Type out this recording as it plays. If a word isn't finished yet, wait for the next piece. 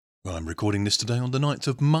Well, I'm recording this today on the 9th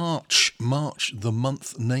of March. March, the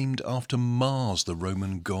month named after Mars, the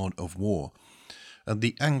Roman god of war. And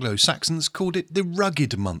the Anglo-Saxons called it the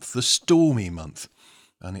rugged month, the stormy month.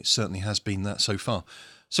 And it certainly has been that so far.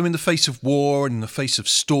 So in the face of war and in the face of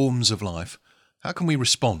storms of life, how can we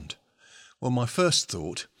respond? Well, my first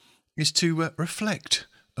thought is to reflect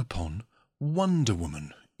upon Wonder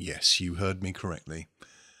Woman. Yes, you heard me correctly.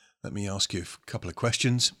 Let me ask you a couple of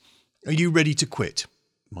questions. Are you ready to quit?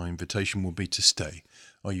 My invitation will be to stay.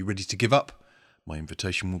 Are you ready to give up? My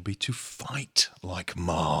invitation will be to fight like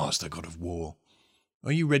Mars, the god of war.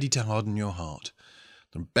 Are you ready to harden your heart?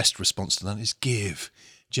 The best response to that is give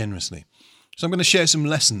generously. So I'm going to share some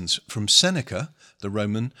lessons from Seneca, the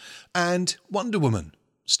Roman, and Wonder Woman,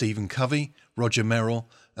 Stephen Covey, Roger Merrill,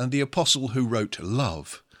 and the apostle who wrote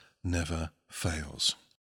Love Never Fails.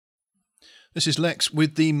 This is Lex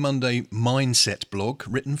with the Monday Mindset blog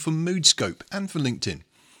written for Moodscope and for LinkedIn.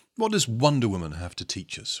 What does Wonder Woman have to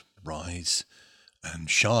teach us? Rise and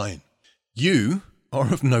shine. You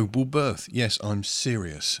are of noble birth. Yes, I'm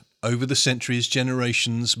serious. Over the centuries,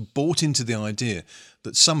 generations bought into the idea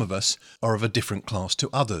that some of us are of a different class to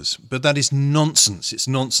others. But that is nonsense. It's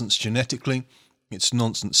nonsense genetically, it's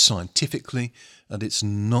nonsense scientifically, and it's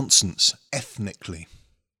nonsense ethnically.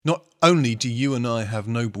 Not only do you and I have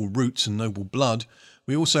noble roots and noble blood,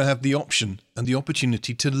 we also have the option and the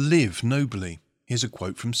opportunity to live nobly. Here's a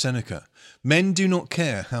quote from Seneca. Men do not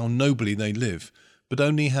care how nobly they live, but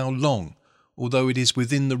only how long, although it is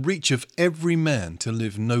within the reach of every man to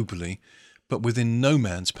live nobly, but within no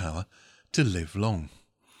man's power to live long.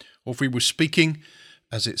 Or if we were speaking,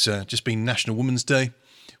 as it's just been National Women's Day,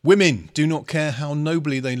 women do not care how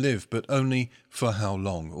nobly they live, but only for how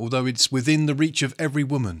long, although it's within the reach of every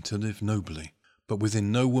woman to live nobly, but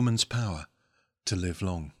within no woman's power to live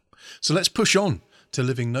long. So let's push on to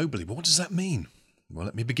living nobly. But what does that mean? Well,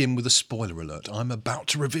 let me begin with a spoiler alert. I'm about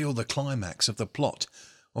to reveal the climax of the plot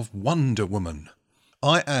of Wonder Woman.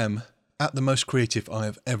 I am at the most creative I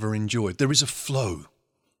have ever enjoyed. There is a flow,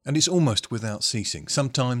 and it's almost without ceasing.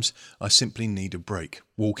 Sometimes I simply need a break.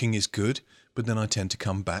 Walking is good, but then I tend to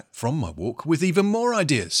come back from my walk with even more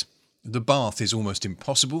ideas. The bath is almost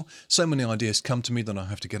impossible. So many ideas come to me that I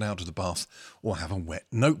have to get out of the bath or have a wet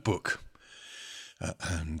notebook.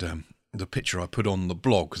 The picture I put on the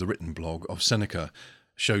blog, the written blog of Seneca,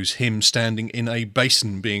 shows him standing in a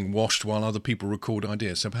basin being washed while other people record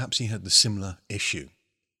ideas. So perhaps he had the similar issue.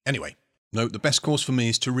 Anyway, no, the best course for me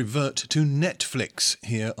is to revert to Netflix.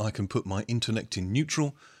 Here I can put my intellect in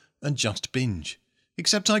neutral and just binge.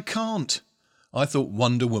 Except I can't. I thought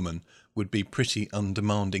Wonder Woman would be pretty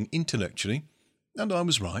undemanding intellectually, and I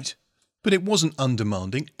was right. But it wasn't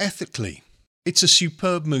undemanding ethically. It's a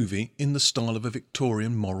superb movie in the style of a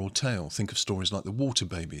Victorian moral tale. Think of stories like The Water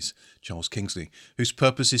Babies, Charles Kingsley, whose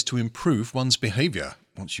purpose is to improve one's behaviour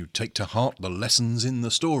once you take to heart the lessons in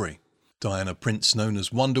the story. Diana Prince, known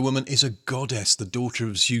as Wonder Woman, is a goddess, the daughter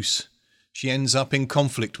of Zeus. She ends up in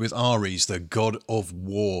conflict with Ares, the god of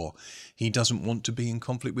war. He doesn't want to be in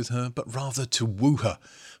conflict with her, but rather to woo her,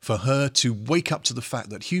 for her to wake up to the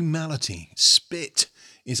fact that humanity, spit,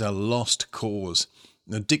 is a lost cause.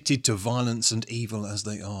 Addicted to violence and evil as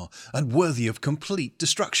they are, and worthy of complete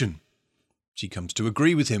destruction. She comes to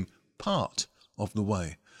agree with him part of the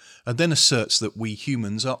way, and then asserts that we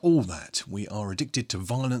humans are all that. We are addicted to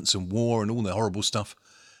violence and war and all the horrible stuff,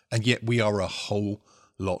 and yet we are a whole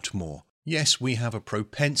lot more. Yes, we have a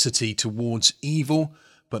propensity towards evil,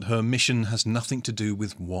 but her mission has nothing to do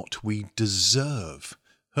with what we deserve.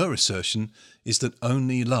 Her assertion is that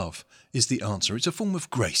only love is the answer. It's a form of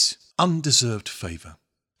grace, undeserved favour.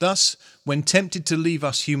 Thus, when tempted to leave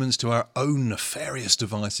us humans to our own nefarious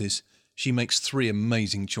devices, she makes three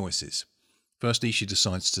amazing choices. Firstly, she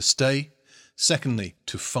decides to stay. Secondly,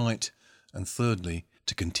 to fight. And thirdly,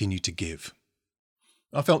 to continue to give.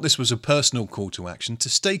 I felt this was a personal call to action, to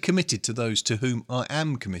stay committed to those to whom I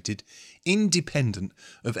am committed, independent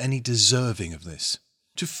of any deserving of this.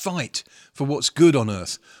 To fight for what's good on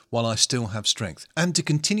earth while I still have strength, and to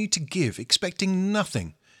continue to give, expecting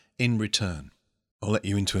nothing in return. I'll let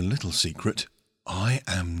you into a little secret. I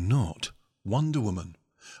am not Wonder Woman.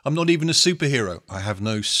 I'm not even a superhero. I have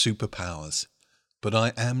no superpowers. But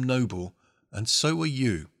I am noble, and so are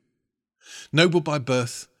you. Noble by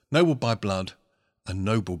birth, noble by blood, and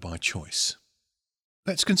noble by choice.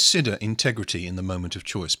 Let's consider integrity in the moment of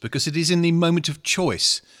choice, because it is in the moment of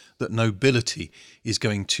choice that nobility is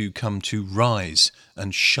going to come to rise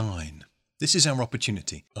and shine. This is our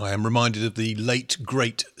opportunity. I am reminded of the late,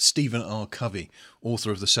 great Stephen R. Covey, author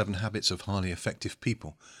of The 7 Habits of Highly Effective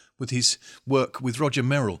People, with his work with Roger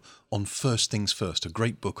Merrill on First Things First, a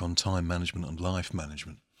great book on time management and life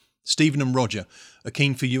management. Stephen and Roger are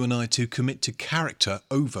keen for you and I to commit to character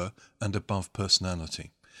over and above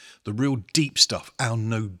personality. The real deep stuff, our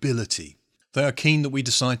nobility. They are keen that we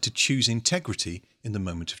decide to choose integrity in the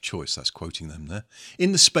moment of choice, that's quoting them there,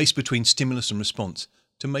 in the space between stimulus and response,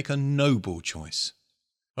 to make a noble choice.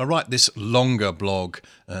 I write this longer blog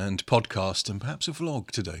and podcast and perhaps a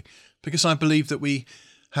vlog today because I believe that we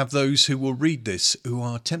have those who will read this who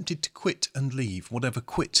are tempted to quit and leave, whatever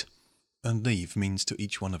quit and leave means to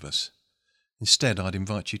each one of us. Instead, I'd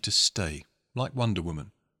invite you to stay, like Wonder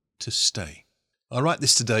Woman, to stay. I write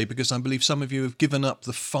this today because I believe some of you have given up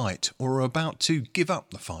the fight or are about to give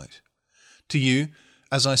up the fight. To you,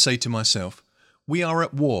 as I say to myself, we are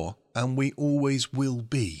at war and we always will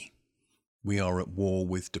be. We are at war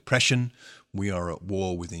with depression, we are at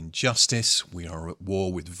war with injustice, we are at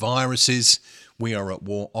war with viruses, we are at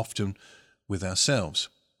war often with ourselves.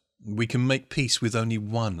 We can make peace with only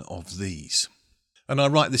one of these. And I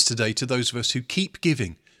write this today to those of us who keep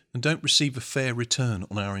giving and don't receive a fair return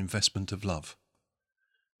on our investment of love.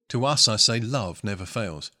 To us I say love never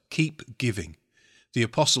fails. Keep giving. The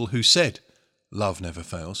apostle who said love never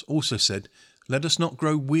fails also said, let us not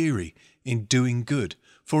grow weary in doing good,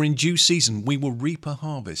 for in due season we will reap a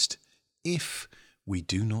harvest if we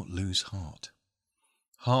do not lose heart.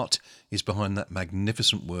 Heart is behind that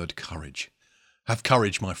magnificent word courage. Have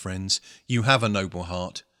courage, my friends. You have a noble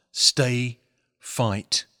heart. Stay,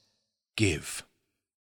 fight, give.